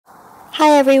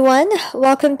Hi everyone,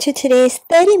 welcome to today's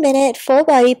 30-minute full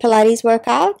body Pilates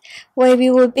workout where we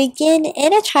will begin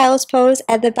in a child's pose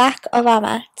at the back of our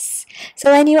mats.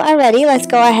 So when you are ready, let's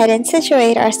go ahead and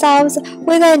situate ourselves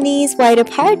with our knees wide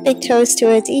apart, big toes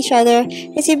towards each other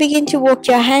as you begin to walk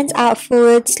your hands out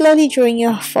forward, slowly drawing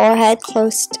your forehead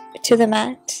close to the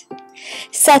mat.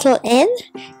 Settle in,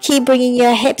 keep bringing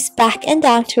your hips back and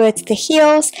down towards the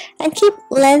heels and keep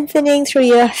lengthening through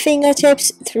your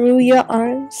fingertips, through your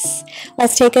arms.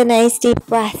 Let's take a nice deep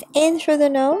breath in through the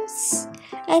nose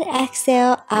and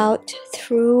exhale out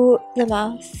through the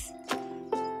mouth.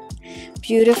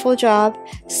 Beautiful job.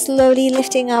 Slowly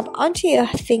lifting up onto your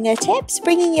fingertips,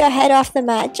 bringing your head off the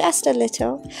mat just a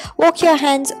little. Walk your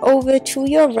hands over to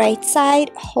your right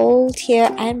side, hold here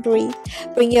and breathe.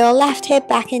 Bring your left hip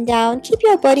back and down. Keep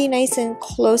your body nice and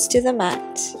close to the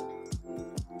mat.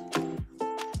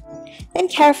 Then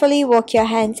carefully walk your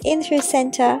hands in through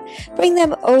center, bring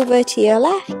them over to your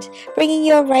left, bringing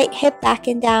your right hip back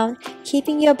and down,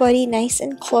 keeping your body nice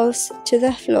and close to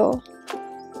the floor.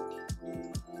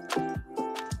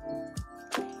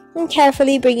 And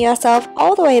carefully bring yourself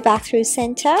all the way back through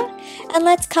center, and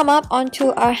let's come up onto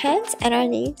our hands and our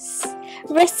knees.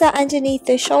 Wrists are underneath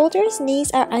the shoulders, knees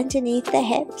are underneath the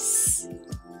hips.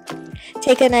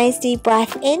 Take a nice deep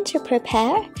breath in to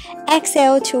prepare.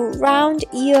 Exhale to round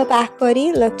your back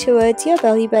body, look towards your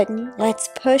belly button. Let's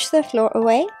push the floor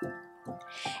away.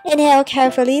 Inhale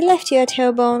carefully, lift your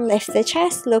tailbone, lift the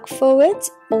chest, look forwards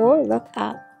or look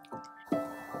up.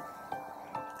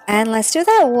 And let's do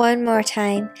that one more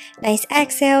time. Nice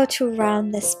exhale to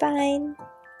round the spine.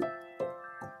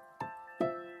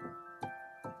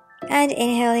 And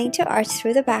inhaling to arch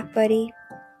through the back body.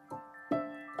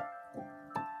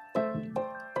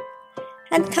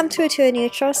 And come through to a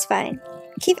neutral spine.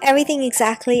 Keep everything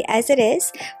exactly as it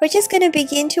is. We're just going to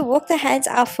begin to walk the hands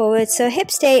out forward, so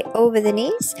hips stay over the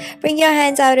knees. Bring your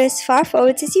hands out as far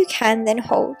forwards as you can, then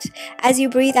hold. As you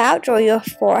breathe out, draw your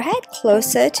forehead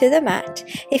closer to the mat.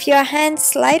 If your hands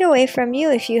slide away from you,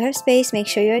 if you have space, make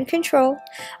sure you're in control.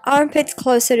 Armpits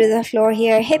closer to the floor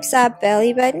here, hips up,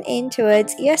 belly button in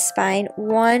towards your spine.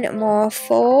 One more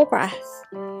full breath.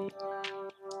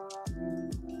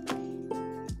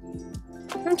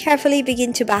 And carefully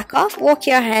begin to back off. Walk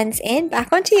your hands in,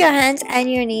 back onto your hands and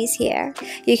your knees here.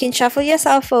 You can shuffle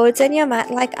yourself forwards on your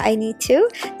mat like I need to.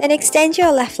 Then extend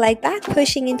your left leg back,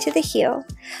 pushing into the heel.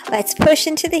 Let's push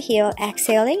into the heel,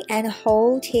 exhaling and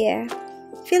hold here.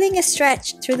 Feeling a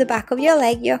stretch through the back of your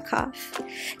leg, your calf.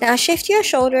 Now shift your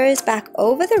shoulders back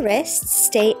over the wrists.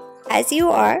 Stay as you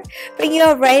are. Bring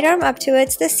your right arm up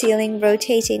towards the ceiling,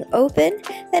 rotating open.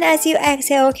 Then as you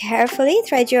exhale, carefully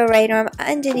thread your right arm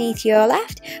underneath your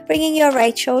left, bringing your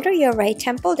right shoulder, your right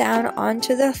temple down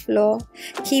onto the floor.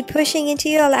 Keep pushing into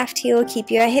your left heel.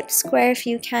 Keep your hips square if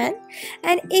you can.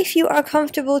 And if you are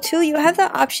comfortable too, you have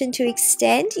the option to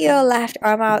extend your left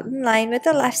arm out in line with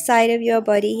the left side of your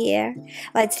body here.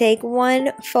 Let's take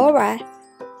one full breath.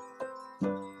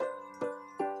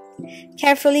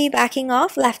 Carefully backing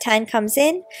off, left hand comes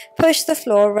in, push the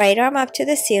floor, right arm up to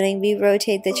the ceiling. We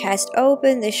rotate the chest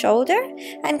open, the shoulder,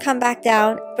 and come back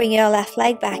down. Bring your left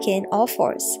leg back in, all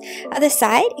fours. Other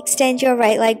side, extend your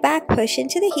right leg back, push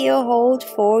into the heel, hold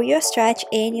for your stretch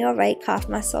in your right calf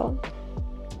muscle.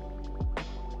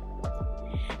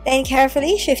 Then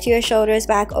carefully shift your shoulders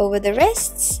back over the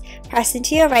wrists. Press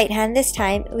into your right hand this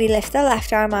time. We lift the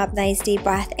left arm up, nice deep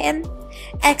breath in.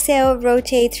 Exhale,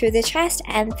 rotate through the chest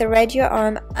and thread your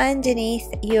arm underneath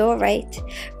your right.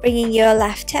 Bringing your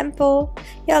left temple,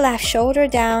 your left shoulder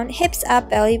down, hips up,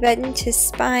 belly button to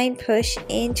spine, push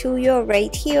into your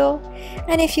right heel.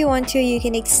 And if you want to, you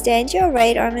can extend your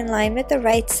right arm in line with the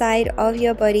right side of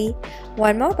your body.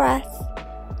 One more breath.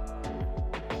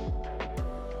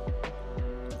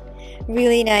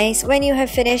 Really nice. When you have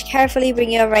finished, carefully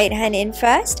bring your right hand in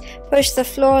first. Push the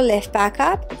floor, lift back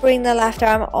up. Bring the left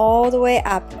arm all the way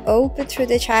up. Open through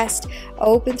the chest,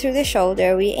 open through the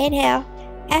shoulder. We inhale,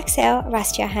 exhale,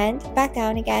 rest your hand, back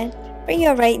down again. Bring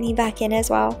your right knee back in as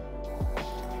well.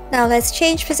 Now let's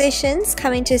change positions,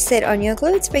 coming to sit on your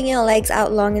glutes, bring your legs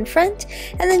out long in front,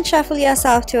 and then shuffle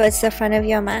yourself towards the front of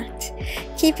your mat.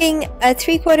 Keeping a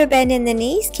 3/4 bend in the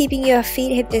knees, keeping your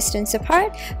feet hip distance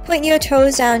apart, point your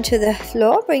toes down to the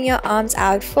floor, bring your arms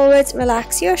out forwards,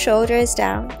 relax your shoulders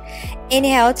down.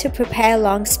 Inhale to prepare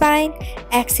long spine,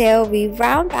 exhale, we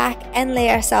round back and lay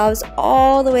ourselves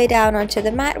all the way down onto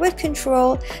the mat with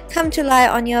control. Come to lie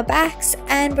on your backs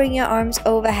and bring your arms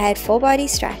overhead, full body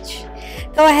stretch.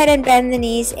 Go ahead and bend the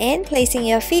knees in, placing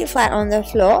your feet flat on the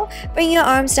floor. Bring your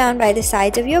arms down by the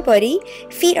sides of your body.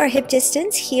 Feet are hip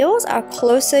distance, heels are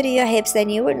closer to your hips than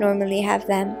you would normally have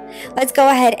them. Let's go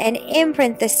ahead and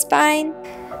imprint the spine.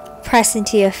 Press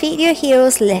into your feet, your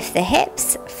heels, lift the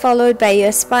hips, followed by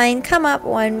your spine. Come up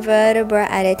one vertebra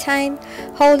at a time.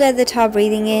 Hold at the top,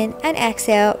 breathing in, and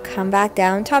exhale. Come back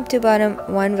down, top to bottom,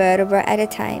 one vertebra at a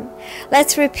time.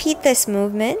 Let's repeat this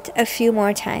movement a few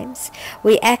more times.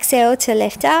 We exhale to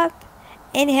lift up,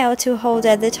 inhale to hold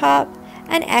at the top,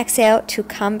 and exhale to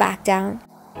come back down.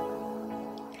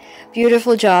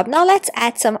 Beautiful job. Now let's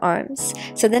add some arms.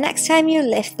 So the next time you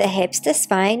lift the hips, the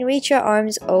spine, reach your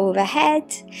arms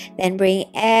overhead, then bring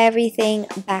everything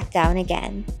back down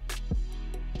again.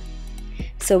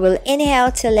 So we'll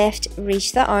inhale to lift,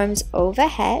 reach the arms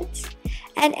overhead,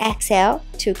 and exhale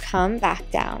to come back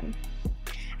down.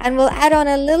 And we'll add on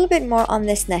a little bit more on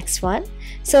this next one.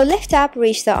 So lift up,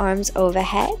 reach the arms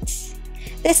overhead.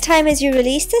 This time as you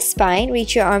release the spine,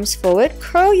 reach your arms forward,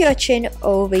 curl your chin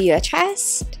over your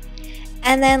chest.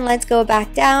 And then let's go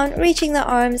back down, reaching the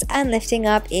arms and lifting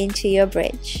up into your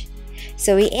bridge.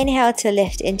 So we inhale to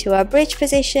lift into our bridge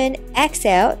position,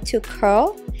 exhale to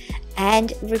curl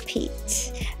and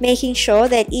repeat. Making sure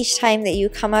that each time that you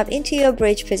come up into your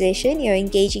bridge position, you're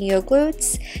engaging your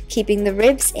glutes, keeping the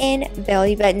ribs in,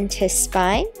 belly button to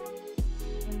spine.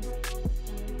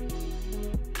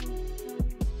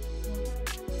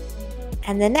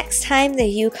 And the next time that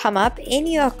you come up in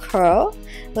your curl,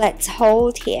 let's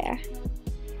hold here.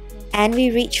 And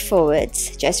we reach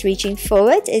forwards, just reaching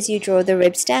forwards as you draw the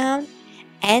ribs down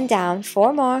and down.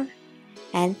 4 more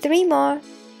and 3 more,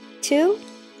 2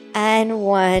 and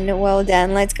 1. Well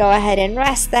done. Let's go ahead and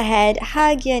rest the head,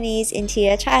 hug your knees into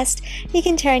your chest. You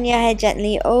can turn your head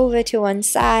gently over to one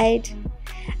side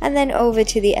and then over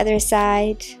to the other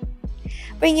side.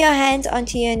 Bring your hands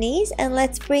onto your knees and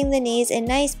let's bring the knees in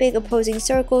nice big opposing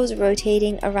circles,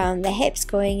 rotating around the hips,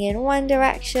 going in one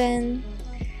direction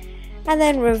and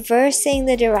then reversing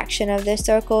the direction of the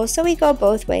circle, so we go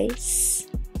both ways.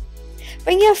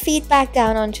 Bring your feet back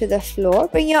down onto the floor,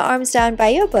 bring your arms down by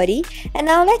your body, and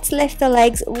now let's lift the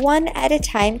legs one at a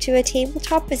time to a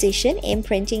tabletop position,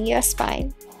 imprinting your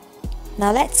spine.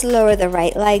 Now let's lower the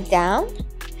right leg down,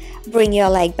 bring your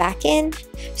leg back in,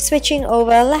 switching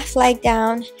over, left leg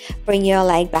down, bring your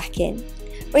leg back in.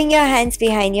 Bring your hands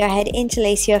behind your head,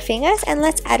 interlace your fingers, and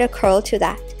let's add a curl to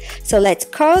that. So let's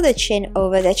curl the chin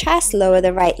over the chest, lower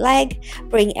the right leg,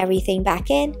 bring everything back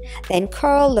in, then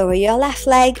curl, lower your left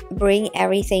leg, bring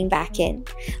everything back in.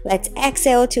 Let's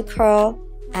exhale to curl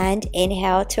and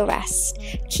inhale to rest.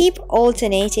 Keep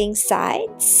alternating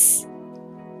sides.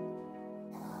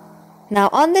 Now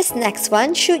on this next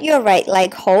one, shoot your right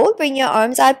leg hold, bring your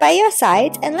arms out by your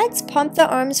sides, and let's pump the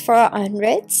arms for our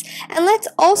hundreds, and let's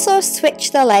also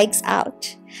switch the legs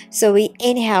out. So we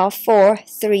inhale 4,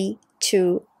 3,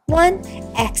 2, 1,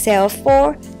 exhale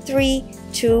 4, 3,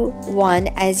 2, 1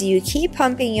 as you keep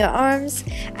pumping your arms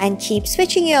and keep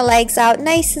switching your legs out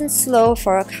nice and slow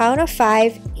for a count of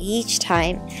 5 each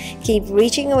time. Keep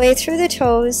reaching away through the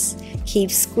toes,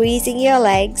 keep squeezing your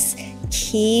legs,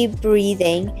 keep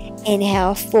breathing.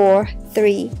 Inhale 4,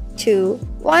 3, 2,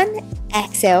 1,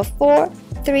 exhale 4,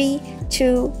 3,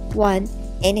 2, 1,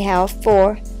 inhale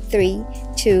 4, 3,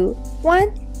 2,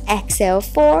 1, exhale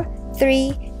 4,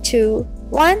 3, 2,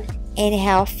 1,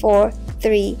 inhale 4,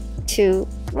 3, 2,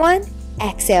 1,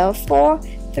 exhale 4,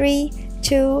 3,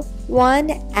 2, 1,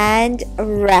 and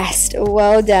rest.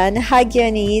 Well done. Hug your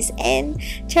knees in,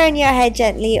 turn your head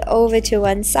gently over to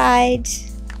one side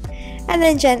and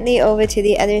then gently over to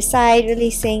the other side,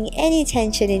 releasing any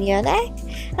tension in your neck.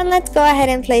 And let's go ahead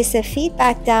and place the feet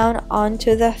back down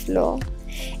onto the floor.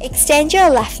 Extend your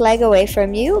left leg away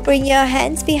from you, bring your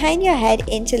hands behind your head,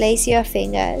 interlace your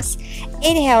fingers.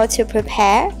 Inhale to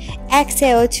prepare,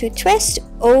 exhale to twist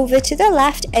over to the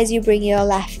left as you bring your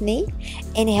left knee.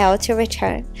 Inhale to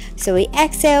return. So we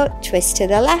exhale, twist to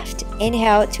the left,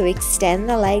 inhale to extend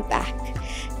the leg back.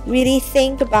 Really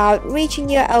think about reaching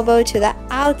your elbow to the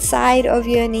outside of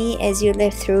your knee as you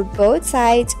lift through both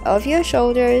sides of your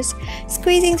shoulders,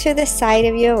 squeezing through the side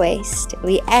of your waist.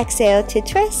 We exhale to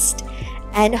twist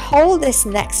and hold this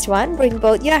next one. Bring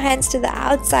both your hands to the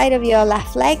outside of your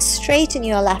left leg, straighten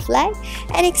your left leg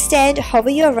and extend,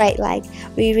 hover your right leg.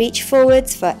 We reach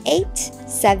forwards for 8,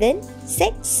 7,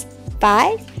 6,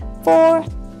 5, 4,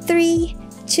 3,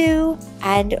 2,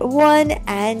 and 1,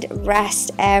 and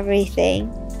rest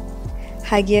everything.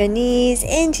 Hug your knees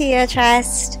into your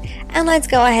chest, and let's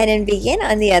go ahead and begin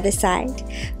on the other side.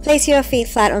 Place your feet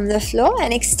flat on the floor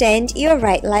and extend your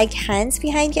right leg, hands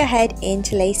behind your head,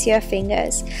 interlace your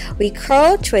fingers. We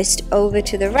curl, twist over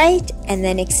to the right, and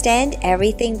then extend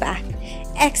everything back.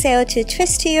 Exhale to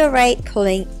twist to your right,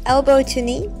 pulling elbow to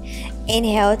knee.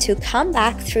 Inhale to come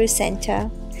back through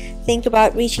center. Think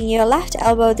about reaching your left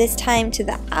elbow this time to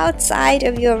the outside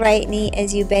of your right knee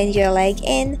as you bend your leg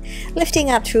in, lifting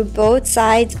up through both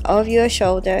sides of your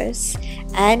shoulders.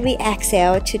 And we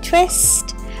exhale to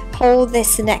twist. Hold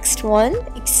this next one.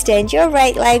 Extend your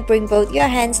right leg, bring both your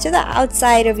hands to the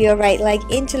outside of your right leg,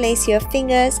 interlace your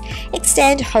fingers,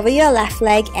 extend, hover your left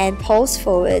leg and pulse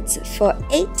forwards for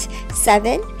 8,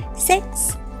 7,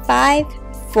 6, 5,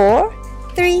 4,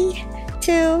 3,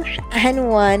 2, and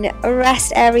 1.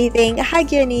 Rest everything,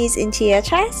 hug your knees into your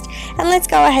chest, and let's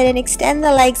go ahead and extend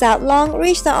the legs out long,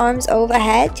 reach the arms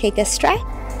overhead, take a stretch.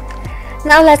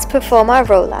 Now let's perform our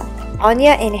roll-up. On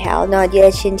your inhale, nod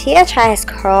your chin to your chest,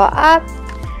 curl up.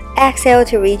 Exhale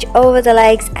to reach over the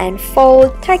legs and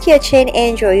fold. Tuck your chin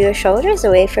in, draw your shoulders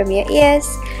away from your ears.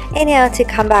 Inhale to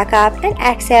come back up, and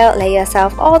exhale, lay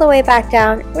yourself all the way back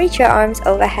down, reach your arms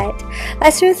overhead.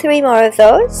 Let's do 3 more of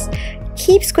those.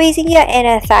 Keep squeezing your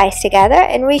inner thighs together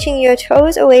and reaching your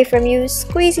toes away from you,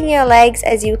 squeezing your legs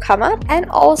as you come up and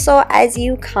also as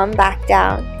you come back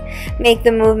down. Make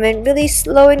the movement really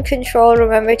slow and controlled.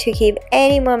 Remember to keep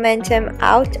any momentum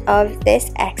out of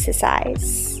this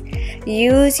exercise.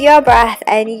 Use your breath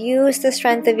and use the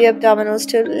strength of your abdominals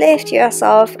to lift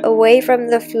yourself away from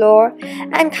the floor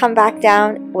and come back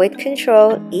down with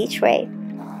control each way.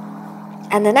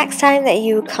 And the next time that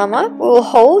you come up, we'll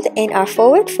hold in our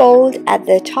forward fold at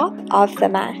the top of the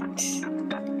mat.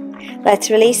 Let's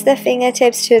release the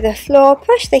fingertips to the floor,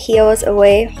 push the heels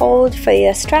away, hold for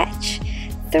your stretch.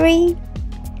 3,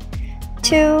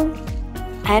 2,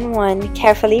 and 1.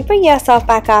 Carefully bring yourself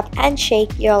back up and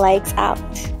shake your legs out.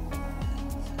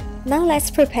 Now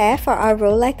let's prepare for our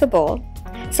roll like a ball.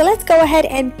 So let's go ahead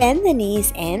and bend the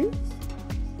knees in.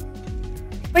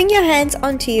 Bring your hands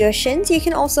onto your shins. You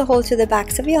can also hold to the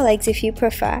backs of your legs if you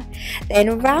prefer.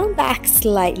 Then round back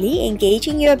slightly,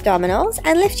 engaging your abdominals,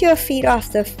 and lift your feet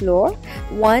off the floor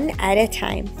one at a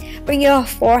time. Bring your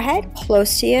forehead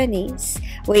close to your knees.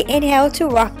 We inhale to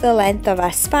rock the length of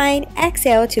our spine.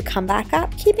 Exhale to come back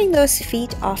up, keeping those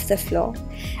feet off the floor.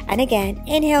 And again,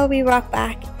 inhale, we rock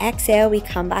back. Exhale, we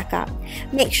come back up.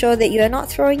 Make sure that you're not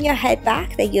throwing your head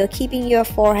back, that you're keeping your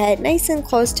forehead nice and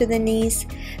close to the knees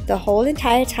the whole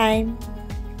entire time.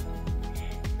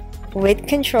 With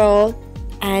control.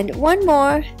 And one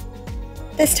more.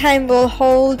 This time we'll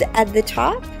hold at the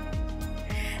top.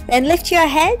 Then lift your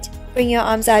head. Bring your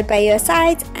arms out by your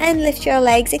sides and lift your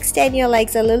legs. Extend your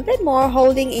legs a little bit more,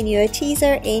 holding in your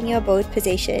teaser in your boat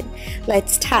position.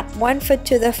 Let's tap one foot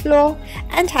to the floor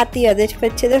and tap the other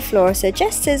foot to the floor. So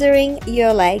just scissoring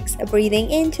your legs, breathing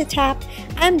in to tap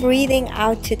and breathing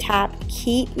out to tap.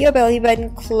 Keep your belly button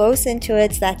close in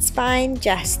towards that spine.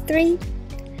 Just 3,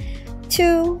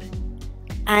 2,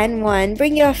 and 1.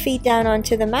 Bring your feet down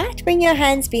onto the mat. Bring your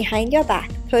hands behind your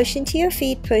back. Push into your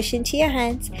feet, push into your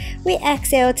hands. We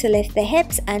exhale to lift the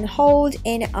hips and hold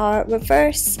in our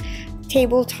reverse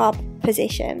tabletop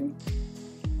position.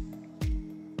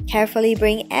 Carefully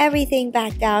bring everything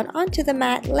back down onto the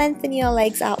mat. Lengthen your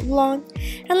legs out long,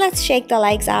 and let's shake the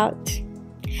legs out.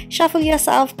 Shuffle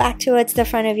yourself back towards the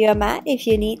front of your mat if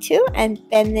you need to, and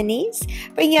bend the knees.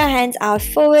 Bring your hands out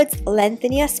forwards,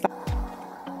 lengthen your spine.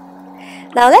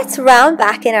 Now let's round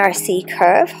back in our C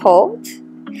curve. Hold.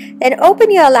 Then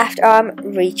open your left arm,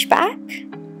 reach back.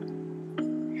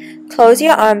 Close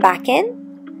your arm back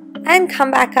in and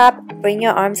come back up. Bring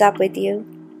your arms up with you.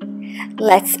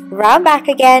 Let's round back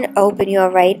again. Open your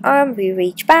right arm, we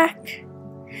reach back.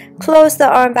 Close the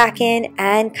arm back in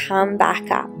and come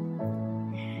back up.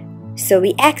 So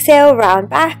we exhale, round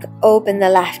back, open the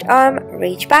left arm,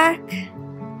 reach back.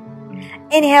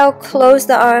 Inhale, close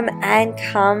the arm and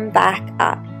come back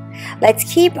up.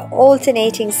 Let's keep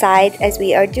alternating sides as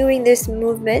we are doing this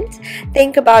movement.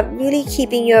 Think about really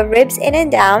keeping your ribs in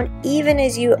and down even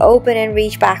as you open and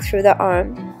reach back through the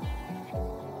arm.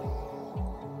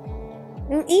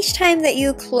 And each time that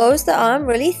you close the arm,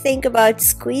 really think about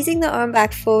squeezing the arm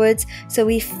back forwards so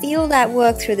we feel that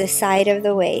work through the side of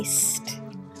the waist.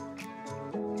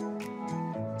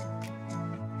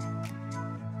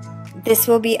 This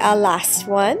will be our last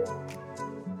one.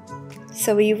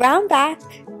 So we round back,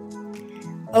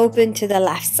 open to the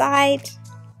left side,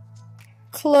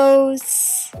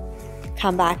 close,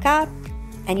 come back up,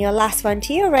 and your last one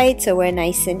to your right so we're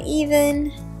nice and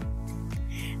even.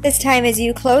 This time as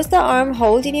you close the arm,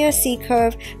 hold in your C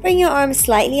curve, bring your arm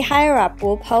slightly higher up.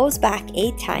 We'll pose back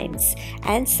 8 times,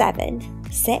 and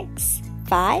 7, 6,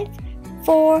 5,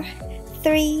 4,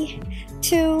 3,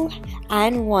 2,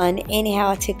 and 1.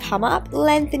 Inhale to come up,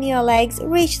 lengthen your legs,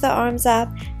 reach the arms up,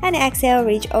 and exhale,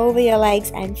 reach over your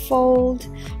legs and fold.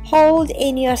 Hold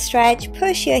in your stretch,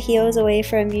 push your heels away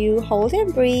from you, hold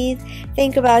and breathe.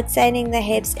 Think about sending the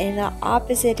hips in the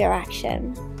opposite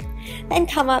direction. Then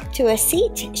come up to a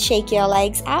seat, shake your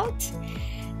legs out.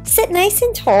 Sit nice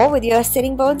and tall with your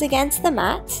sitting bones against the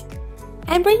mat.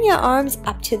 And bring your arms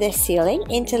up to the ceiling,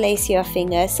 interlace your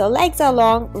fingers so legs are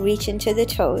long, reach into the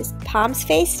toes. Palms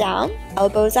face down,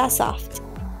 elbows are soft.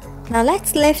 Now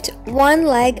let's lift one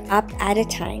leg up at a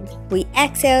time. We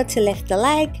exhale to lift the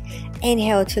leg,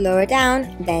 inhale to lower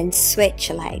down, then switch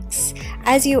legs.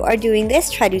 As you are doing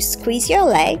this, try to squeeze your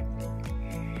leg.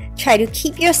 Try to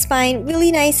keep your spine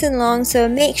really nice and long, so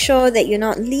make sure that you're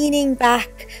not leaning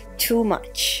back too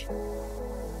much.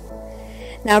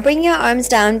 Now bring your arms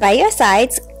down by your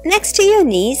sides, next to your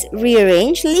knees,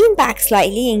 rearrange, lean back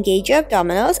slightly, engage your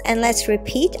abdominals, and let's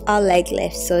repeat our leg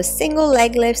lifts. So single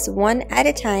leg lifts, one at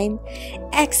a time,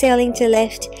 exhaling to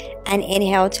lift, and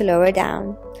inhale to lower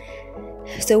down.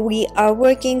 So we are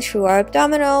working through our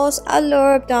abdominals, our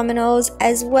lower abdominals,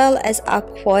 as well as our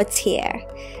quads here.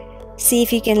 See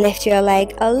if you can lift your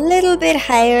leg a little bit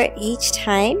higher each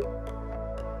time.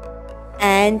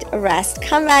 And rest.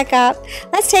 Come back up.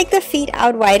 Let's take the feet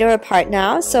out wider apart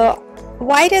now. So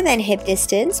wider than hip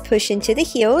distance. Push into the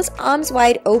heels. Arms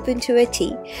wide open to a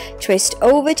T. Twist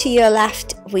over to your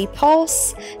left. We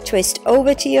pulse. Twist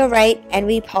over to your right and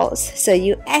we pulse. So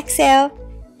you exhale,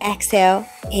 exhale,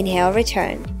 inhale,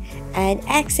 return. And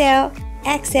exhale,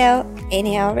 exhale,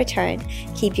 inhale, return.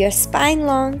 Keep your spine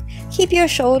long. Keep your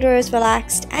shoulders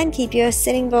relaxed and keep your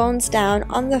sitting bones down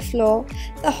on the floor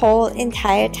the whole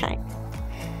entire time.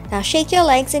 Now shake your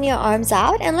legs and your arms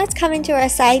out and let's come into our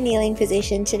side kneeling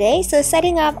position today. So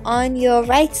setting up on your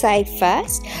right side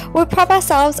first, we'll prop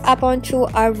ourselves up onto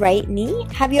our right knee.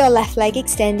 Have your left leg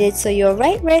extended so your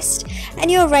right wrist and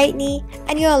your right knee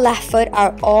and your left foot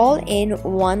are all in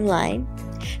one line.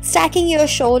 Stacking your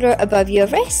shoulder above your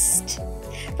wrist.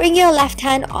 Bring your left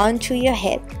hand onto your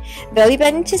hip. Belly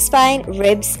button to spine,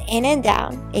 ribs in and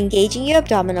down. Engaging your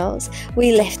abdominals.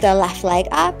 We lift the left leg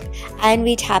up and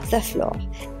we tap the floor.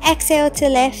 Exhale to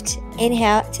lift,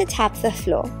 inhale to tap the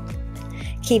floor.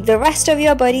 Keep the rest of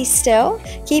your body still.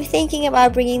 Keep thinking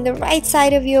about bringing the right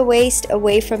side of your waist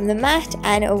away from the mat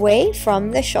and away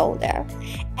from the shoulder.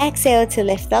 Exhale to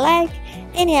lift the leg,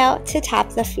 inhale to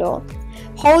tap the floor.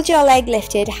 Hold your leg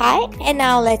lifted high and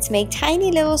now let's make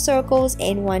tiny little circles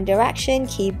in one direction.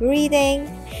 Keep breathing.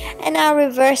 And now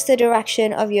reverse the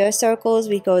direction of your circles.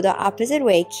 We go the opposite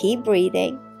way. Keep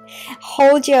breathing.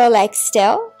 Hold your legs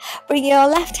still. Bring your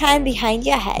left hand behind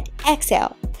your head.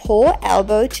 Exhale. Pull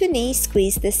elbow to knee.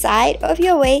 Squeeze the side of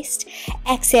your waist.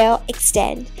 Exhale,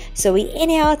 extend. So we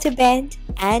inhale to bend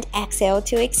and exhale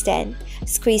to extend.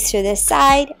 Squeeze to the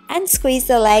side and squeeze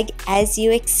the leg as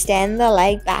you extend the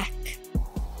leg back.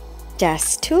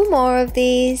 Just two more of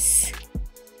these.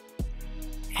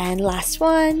 And last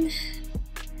one.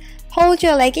 Hold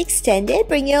your leg extended,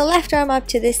 bring your left arm up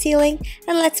to the ceiling,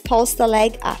 and let's pulse the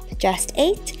leg up. Just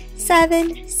 8,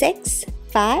 7, 6,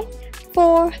 5,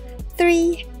 4,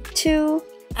 3, 2,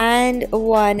 and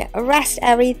 1. Rest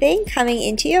everything, coming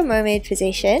into your mermaid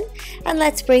position, and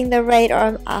let's bring the right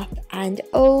arm up and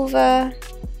over,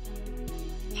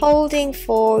 holding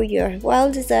for your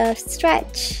well-deserved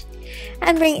stretch.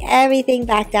 And bring everything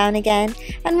back down again,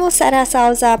 and we'll set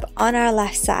ourselves up on our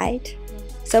left side.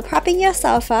 So propping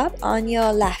yourself up on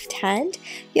your left hand,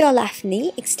 your left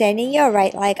knee, extending your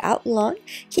right leg out long,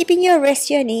 keeping your wrist,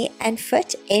 your knee, and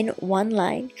foot in one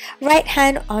line. Right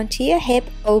hand onto your hip,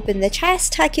 open the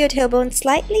chest, tuck your tailbone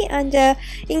slightly under,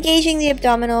 engaging the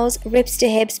abdominals, ribs to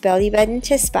hips, belly button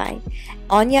to spine.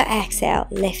 On your exhale,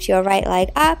 lift your right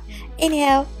leg up.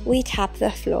 Inhale, we tap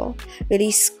the floor.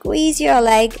 Really squeeze your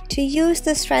leg to use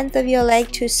the strength of your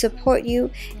leg to support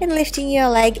you in lifting your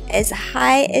leg as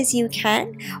high as you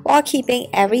can while keeping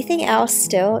everything else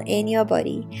still in your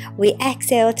body. We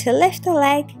exhale to lift the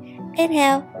leg.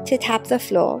 Inhale to tap the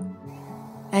floor.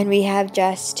 And we have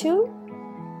just two.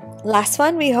 Last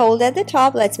one, we hold at the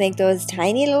top. Let's make those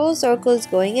tiny little circles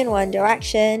going in one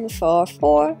direction for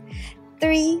 4,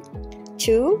 3,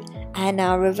 2, and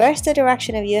now reverse the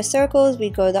direction of your circles. We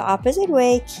go the opposite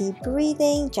way. Keep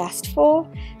breathing. Just 4,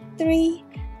 3,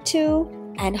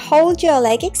 2, and hold your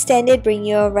leg extended. Bring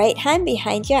your right hand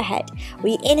behind your head.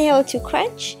 We inhale to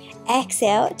crunch,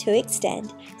 exhale to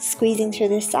extend, squeezing through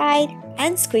the side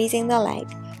and squeezing the leg.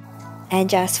 And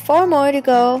just 4 more to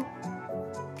go.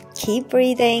 Keep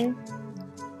breathing.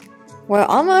 We're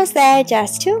almost there.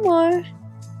 Just 2 more.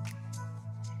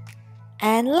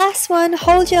 And last one,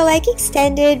 hold your leg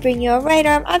extended, bring your right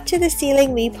arm up to the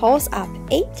ceiling, we pulse up.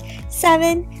 8,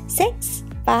 7, 6,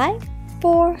 5,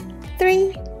 4,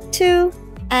 3, 2,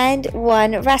 and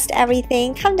 1. Rest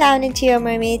everything, come down into your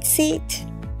mermaid seat.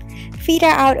 Feet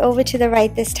are out over to the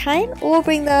right this time. We'll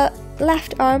bring the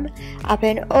left arm up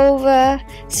and over,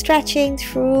 stretching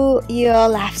through your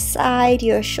left side,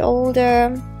 your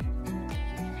shoulder.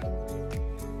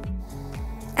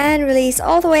 And release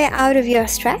all the way out of your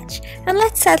stretch, and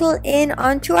let's settle in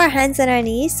onto our hands and our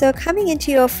knees. So coming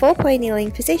into your 4-point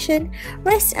kneeling position,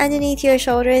 wrists underneath your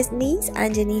shoulders, knees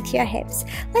underneath your hips.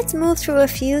 Let's move through a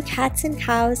few cats and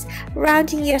cows,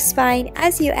 rounding your spine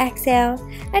as you exhale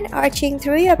and arching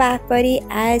through your back body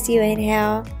as you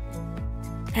inhale.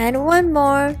 And one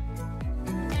more.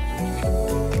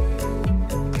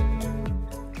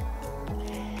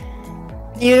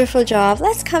 Beautiful job.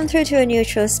 Let's come through to a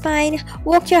neutral spine.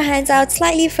 Walk your hands out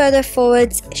slightly further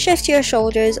forwards, shift your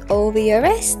shoulders over your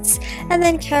wrists, and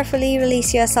then carefully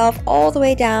release yourself all the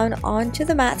way down onto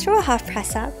the mat through a half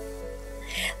press up.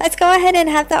 Let's go ahead and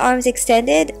have the arms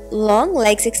extended long,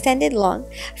 legs extended long,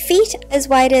 feet as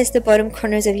wide as the bottom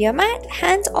corners of your mat,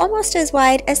 hands almost as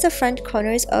wide as the front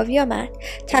corners of your mat.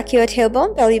 Tuck your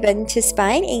tailbone, belly button to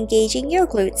spine, engaging your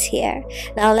glutes here.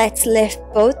 Now let's lift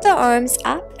both the arms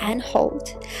up and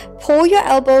hold. Pull your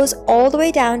elbows all the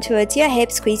way down towards your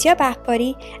hips, squeeze your back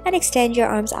body, and extend your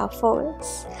arms out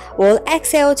forwards. We'll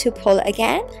exhale to pull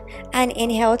again, and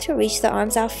inhale to reach the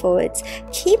arms out forwards.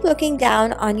 Keep looking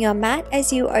down on your mat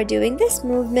as you are doing this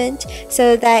movement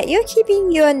so that you're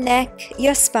keeping your neck,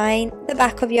 your spine, the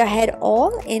back of your head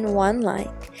all in one line.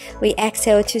 We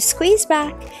exhale to squeeze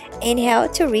back, inhale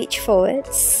to reach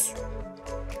forwards.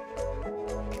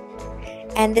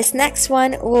 And this next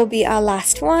one will be our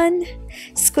last one.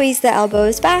 Squeeze the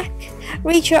elbows back,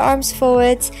 reach your arms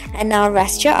forwards, and now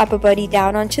rest your upper body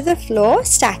down onto the floor.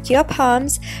 Stack your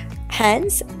palms,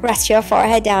 hands, rest your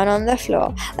forehead down on the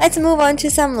floor. Let's move on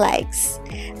to some legs.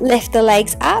 Lift the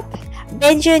legs up,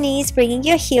 bend your knees, bringing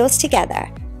your heels together.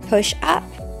 Push up,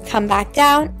 come back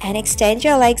down, and extend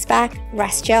your legs back,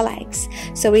 rest your legs.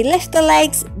 So we lift the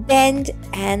legs, bend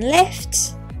and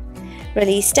lift.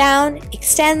 Release down,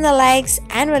 extend the legs,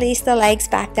 and release the legs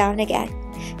back down again.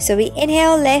 So we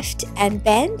inhale, lift and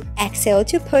bend, exhale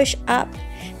to push up,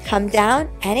 come down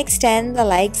and extend the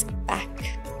legs back.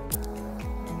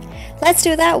 Let's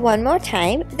do that one more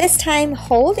time. This time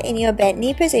hold in your bent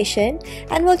knee position,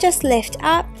 and we'll just lift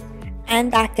up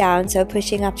and back down. So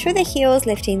pushing up through the heels,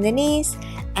 lifting the knees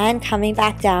and coming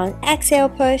back down. Exhale,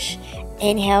 push,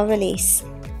 inhale, release.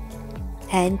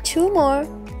 And two more.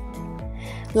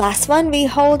 Last one, we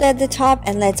hold at the top,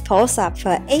 and let's pulse up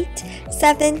for 8,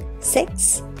 7,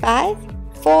 6, 5,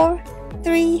 4,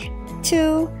 3,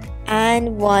 2,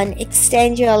 and 1.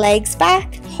 Extend your legs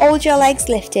back, hold your legs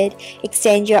lifted,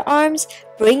 extend your arms,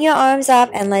 bring your arms up,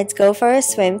 and let's go for a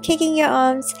swim, kicking your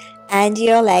arms and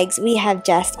your legs. We have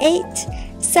just 8,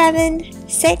 7,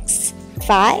 6,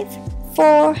 5,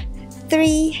 4,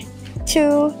 3,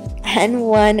 2, and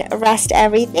 1. Rest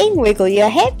everything, wiggle your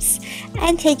hips,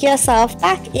 and take yourself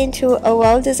back into a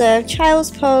well-deserved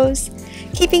child's pose,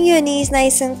 keeping your knees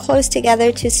nice and close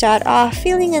together to start off,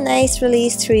 feeling a nice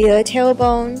release through your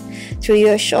tailbone, through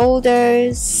your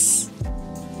shoulders.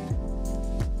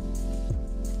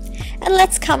 And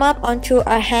let's come up onto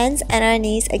our hands and our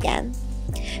knees again.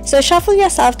 So shuffle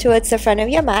yourself towards the front of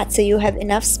your mat so you have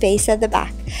enough space at the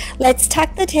back. Let's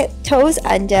tuck the toes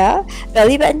under,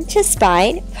 belly button to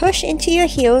spine, push into your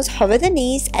heels, hover the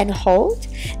knees and hold.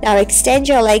 Now extend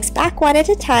your legs back one at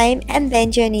a time and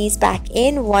bend your knees back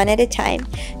in one at a time.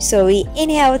 So we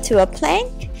inhale to a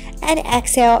plank and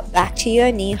exhale back to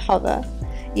your knee hover.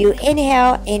 You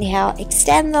inhale, inhale,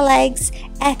 extend the legs,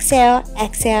 exhale,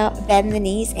 exhale, bend the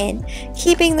knees in,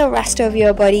 keeping the rest of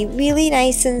your body really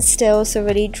nice and still. So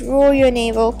really draw your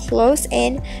navel close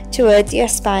in towards your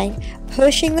spine,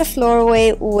 pushing the floor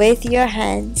away with your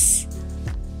hands.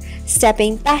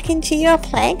 Stepping back into your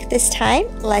plank this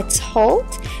time, let's hold,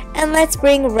 and let's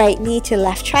bring right knee to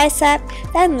left tricep,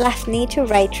 then left knee to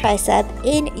right tricep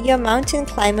in your mountain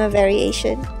climber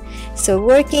variation. So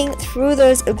working through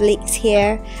those obliques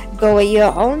here, go at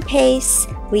your own pace.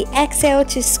 We exhale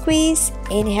to squeeze,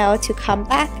 inhale to come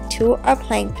back to our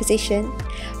plank position.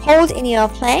 Hold in your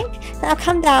plank, now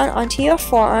come down onto your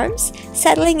forearms,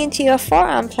 settling into your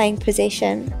forearm plank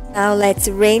position. Now let's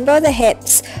rainbow the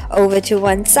hips over to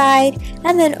one side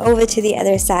and then over to the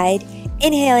other side.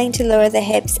 Inhaling to lower the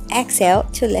hips, exhale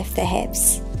to lift the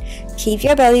hips. Keep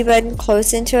your belly button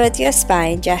close in towards your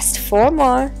spine, just 4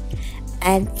 more.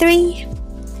 And 3,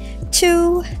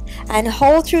 2, and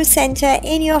hold through center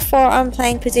in your forearm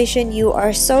plank position. You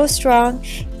are so strong.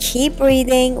 Keep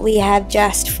breathing. We have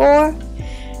just 4,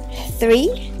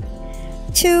 3,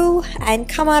 2, and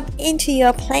come up into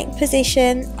your plank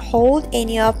position. Hold in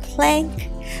your plank.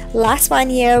 Last one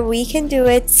here. We can do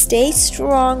it. Stay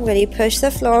strong. Really push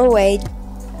the floor away.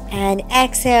 And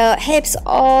exhale, hips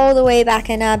all the way back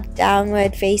and up,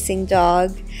 downward facing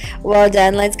dog. Well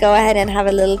done. Let's go ahead and have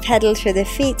a little pedal through the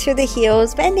feet, through the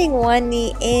heels, bending one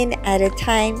knee in at a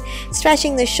time,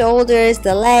 stretching the shoulders,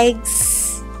 the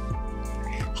legs.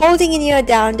 Holding in your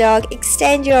down dog,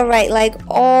 extend your right leg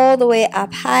all the way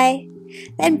up high.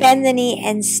 Then bend the knee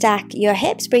and stack your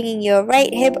hips, bringing your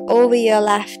right hip over your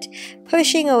left,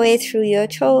 pushing away through your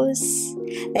toes.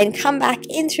 Then come back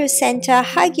in through center,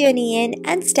 hug your knee in,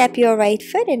 and step your right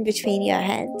foot in between your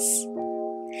hands.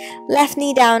 Left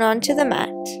knee down onto the mat.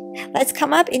 Let's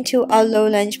come up into a low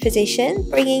lunge position,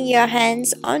 bringing your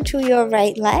hands onto your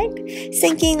right leg,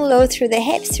 sinking low through the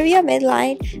hips, through your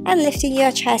midline, and lifting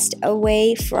your chest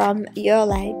away from your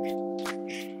leg.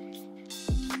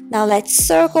 Now let's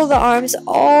circle the arms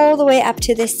all the way up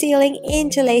to the ceiling,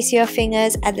 interlace your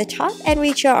fingers at the top and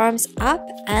reach your arms up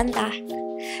and back.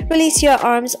 Release your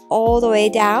arms all the way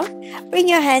down. Bring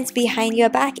your hands behind your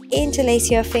back, interlace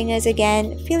your fingers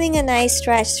again, feeling a nice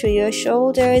stretch through your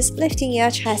shoulders, lifting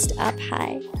your chest up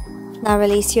high. Now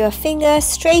release your fingers,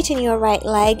 straighten your right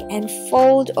leg and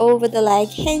fold over the leg,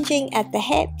 hinging at the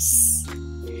hips.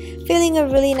 Feeling a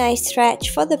really nice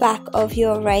stretch for the back of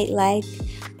your right leg.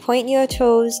 Point your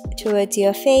toes towards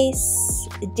your face,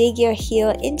 dig your heel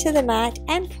into the mat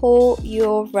and pull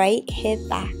your right hip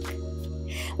back.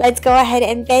 Let's go ahead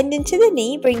and bend into the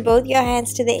knee. Bring both your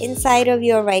hands to the inside of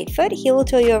your right foot, heel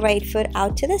toe your right foot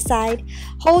out to the side,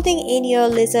 holding in your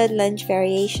lizard lunge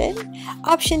variation.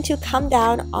 Option to come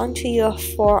down onto your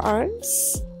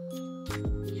forearms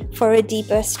for a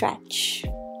deeper stretch.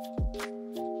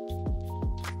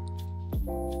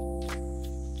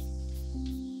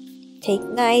 Take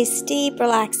nice, deep,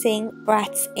 relaxing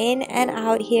breaths in and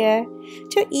out here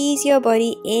to ease your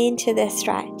body into the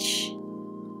stretch.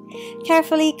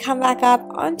 Carefully come back up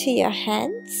onto your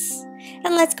hands.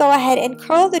 And let's go ahead and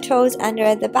curl the toes under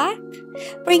at the back.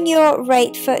 Bring your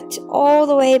right foot all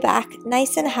the way back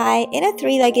nice and high in a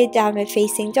three-legged downward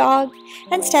facing dog.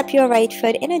 And step your right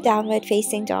foot in a downward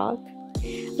facing dog.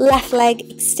 Left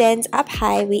leg extends up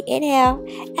high. We inhale.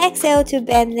 Exhale to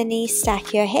bend the knee,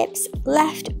 stack your hips,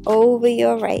 left over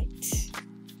your right.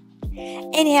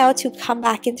 Inhale to come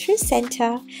back in through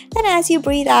center. Then as you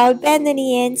breathe out, bend the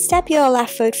knee in, step your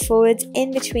left foot forwards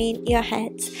in between your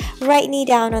hands. Right knee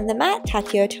down on the mat,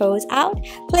 tuck your toes out.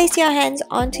 Place your hands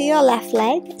onto your left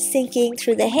leg, sinking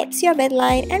through the hips, your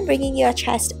midline, and bringing your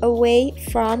chest away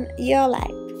from your leg.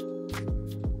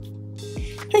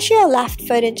 Push your left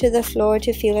foot into the floor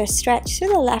to feel a stretch through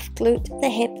the left glute, the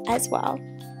hip as well.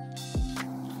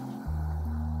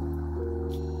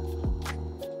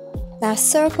 Now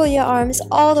circle your arms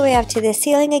all the way up to the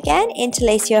ceiling again,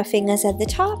 interlace your fingers at the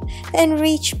top, then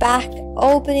reach back,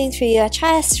 opening through your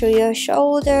chest, through your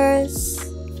shoulders.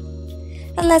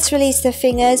 And let's release the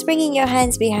fingers, bringing your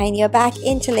hands behind your back,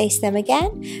 interlace them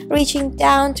again, reaching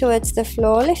down towards the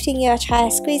floor, lifting your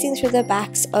chest, squeezing through the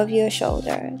backs of your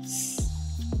shoulders.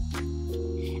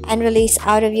 And release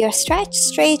out of your stretch,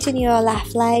 straighten your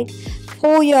left leg,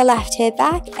 pull your left hip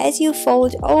back as you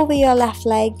fold over your left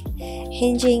leg,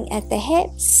 hinging at the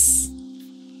hips.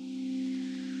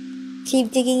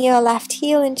 Keep digging your left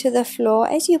heel into the floor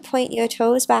as you point your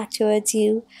toes back towards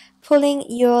you, pulling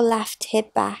your left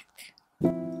hip back.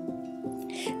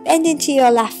 Bend into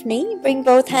your left knee, bring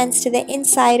both hands to the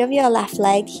inside of your left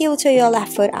leg, heel to your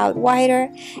left foot out wider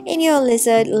in your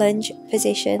lizard lunge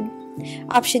position.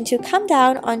 Option to come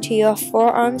down onto your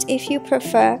forearms if you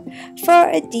prefer for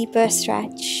a deeper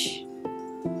stretch.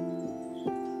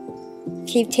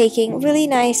 Keep taking really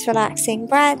nice relaxing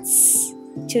breaths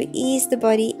to ease the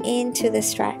body into the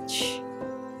stretch.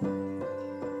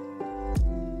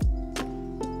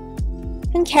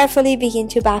 And carefully begin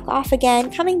to back off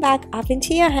again, coming back up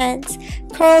into your hands.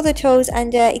 Curl the toes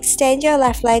under, extend your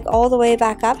left leg all the way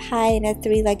back up high in a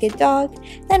three-legged dog,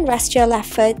 then rest your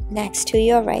left foot next to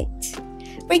your right.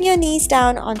 Bring your knees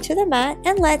down onto the mat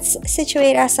and let's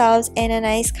situate ourselves in a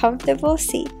nice comfortable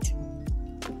seat.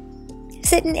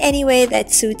 Sit in any way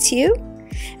that suits you.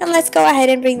 And let's go ahead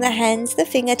and bring the hands, the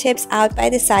fingertips out by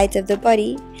the sides of the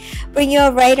body. Bring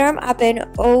your right arm up and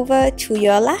over to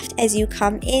your left as you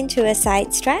come into a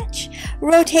side stretch.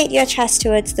 Rotate your chest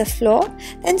towards the floor,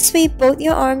 then sweep both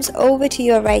your arms over to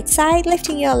your right side,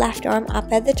 lifting your left arm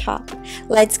up at the top.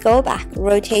 Let's go back.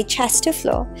 Rotate chest to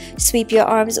floor. Sweep your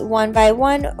arms one by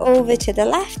one over to the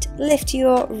left, lift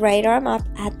your right arm up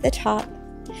at the top,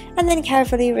 and then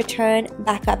carefully return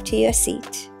back up to your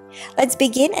seat. Let's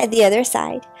begin at the other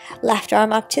side. Left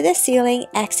arm up to the ceiling.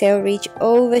 Exhale, reach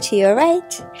over to your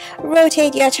right.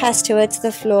 Rotate your chest towards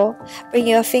the floor. Bring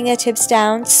your fingertips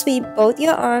down. Sweep both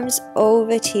your arms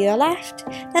over to your left.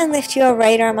 Then lift your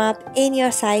right arm up in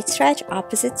your side stretch,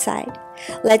 opposite side.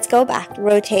 Let's go back.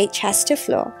 Rotate chest to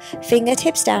floor.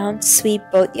 Fingertips down. Sweep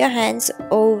both your hands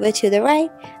over to the right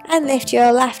and lift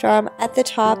your left arm at the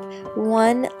top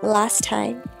one last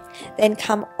time. Then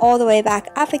come all the way back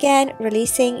up again,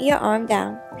 releasing your arm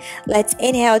down. Let's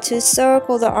inhale to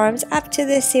circle the arms up to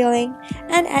the ceiling,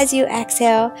 and as you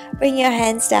exhale, bring your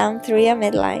hands down through your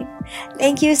midline.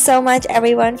 Thank you so much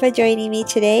everyone for joining me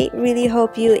today. Really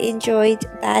hope you enjoyed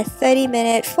that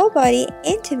 30-minute full body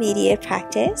intermediate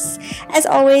practice. As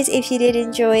always, if you did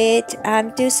enjoy it,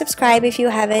 do subscribe if you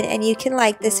haven't, and you can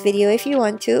like this video if you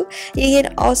want to. You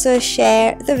can also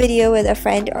share the video with a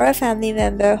friend or a family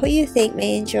member who you think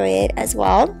may enjoy it as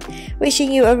well.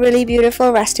 Wishing you a really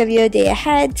beautiful rest of your day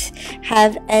ahead.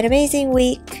 Have an amazing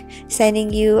week.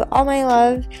 Sending you all my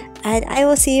love, and I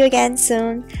will see you again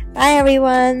soon. Bye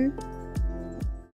everyone.